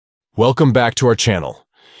Welcome back to our channel.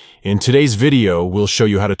 In today's video, we'll show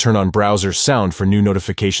you how to turn on browser sound for new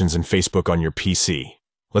notifications in Facebook on your PC.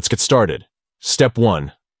 Let's get started. Step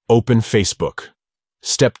 1. Open Facebook.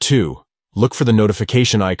 Step 2. Look for the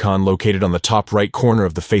notification icon located on the top right corner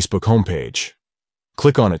of the Facebook homepage.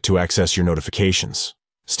 Click on it to access your notifications.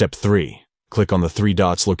 Step 3. Click on the three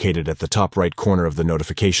dots located at the top right corner of the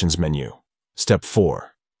notifications menu. Step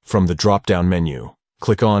 4. From the drop-down menu,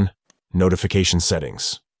 click on Notification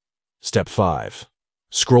Settings. Step 5.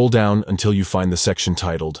 Scroll down until you find the section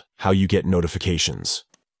titled How You Get Notifications.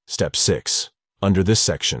 Step 6. Under this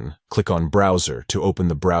section, click on Browser to open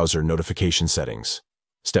the browser notification settings.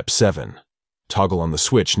 Step 7. Toggle on the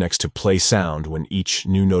switch next to Play Sound when each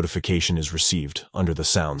new notification is received under the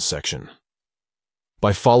Sounds section.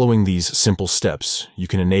 By following these simple steps, you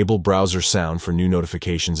can enable browser sound for new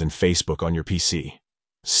notifications in Facebook on your PC.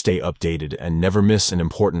 Stay updated and never miss an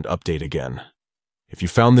important update again. If you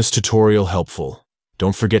found this tutorial helpful,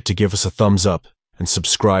 don't forget to give us a thumbs up and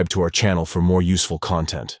subscribe to our channel for more useful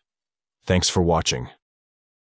content. Thanks for watching.